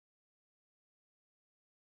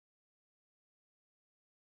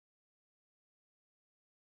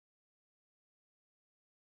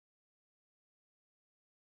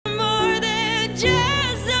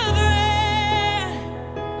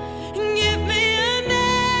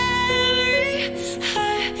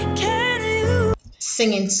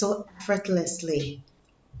singing so effortlessly.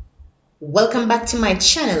 Welcome back to my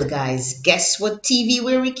channel, guys. Guess What TV,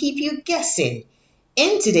 where we keep you guessing.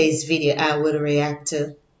 In today's video, I will react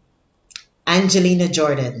to Angelina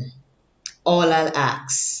Jordan, All I'll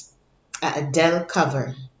Ask, a Adele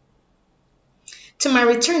cover. To my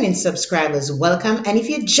returning subscribers, welcome. And if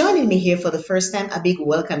you're joining me here for the first time, a big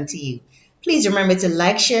welcome to you. Please remember to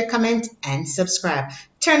like, share, comment, and subscribe.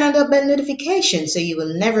 Turn on the bell notification so you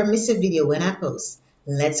will never miss a video when I post.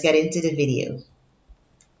 Let's get into the video.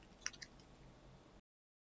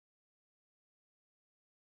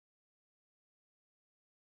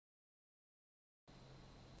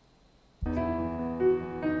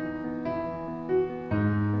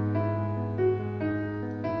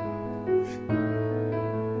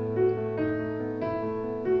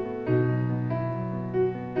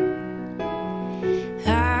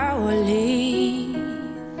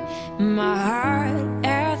 My heart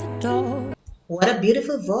at the door. What a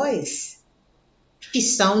beautiful voice. She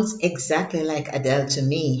sounds exactly like Adele to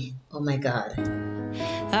me. Oh my God.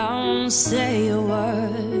 I won't say a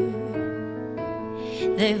word.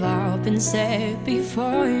 They've all been said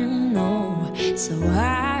before, you know. So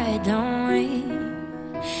I don't read.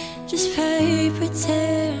 Just play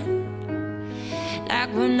pretend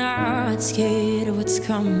like we're not scared of what's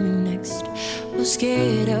coming next. We're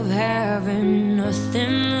scared of having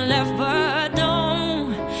nothing left. But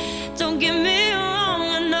don't get me wrong,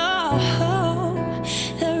 I know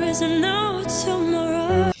there is no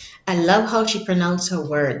tomorrow. I love how she pronounced her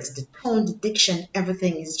words. The tone, the diction,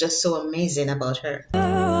 everything is just so amazing about her. I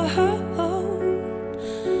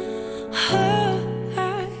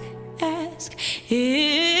ask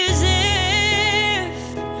is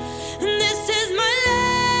if this is my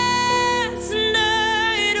last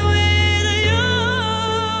night with you.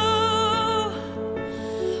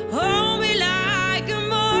 Hold me like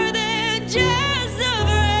more than just a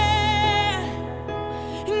breath.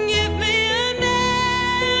 Give me a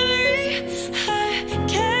memory I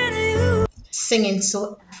can use. Singing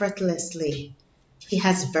so effortlessly. She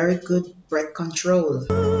has very good breath control.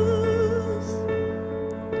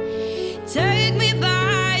 Take me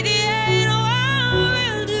by the hand, oh, I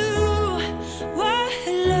will do what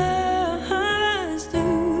lovers do.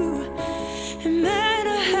 No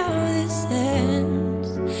matter how this ends,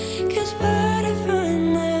 'cause what if I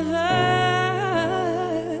never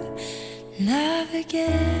love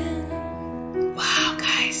again? Wow,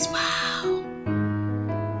 guys, wow.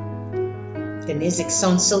 The music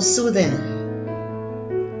sounds so soothing.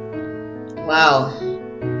 Wow.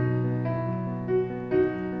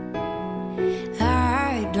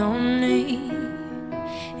 I don't need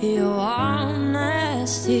your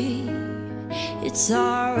honesty. It's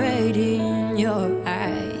already in your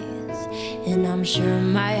eyes, and I'm sure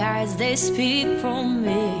my eyes, they speak for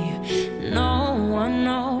me. No one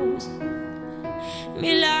knows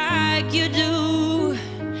me like you do,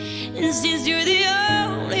 and since you're the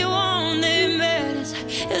only one that matters,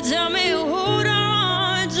 you tell me hold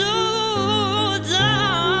on to.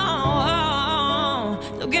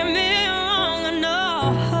 Don't get me wrong, I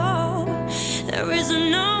know there is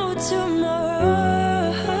no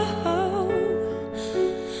tomorrow.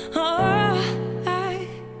 All I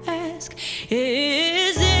ask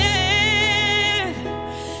is if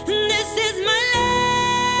this is my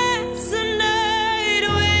last night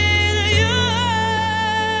with you.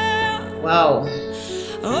 Wow.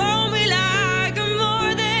 Hold me like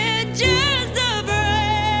more than just a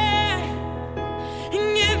breath. Give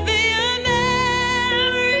me a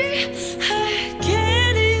memory I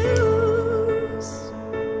can use.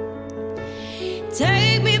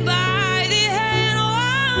 Take me by the hand, oh,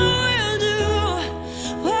 I will do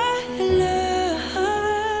what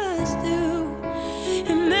lovers do.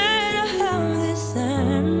 No matter how this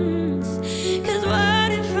ends, 'cause what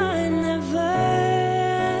if I never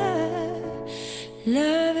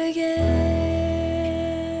love again?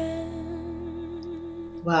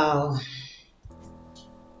 Wow.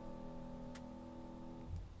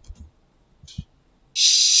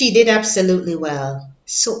 She did absolutely well.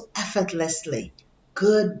 So effortlessly.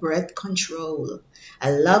 Good breath control. I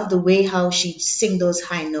love the way how she sing those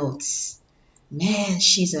high notes. Man,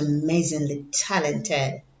 she's amazingly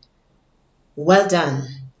talented. Well done,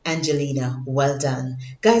 Angelina. Well done.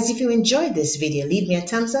 Guys, if you enjoyed this video, leave me a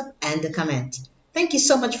thumbs up and a comment. Thank you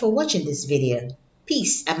so much for watching this video.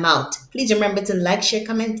 Peace. I'm out. Please remember to like, share,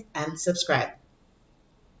 comment, and subscribe.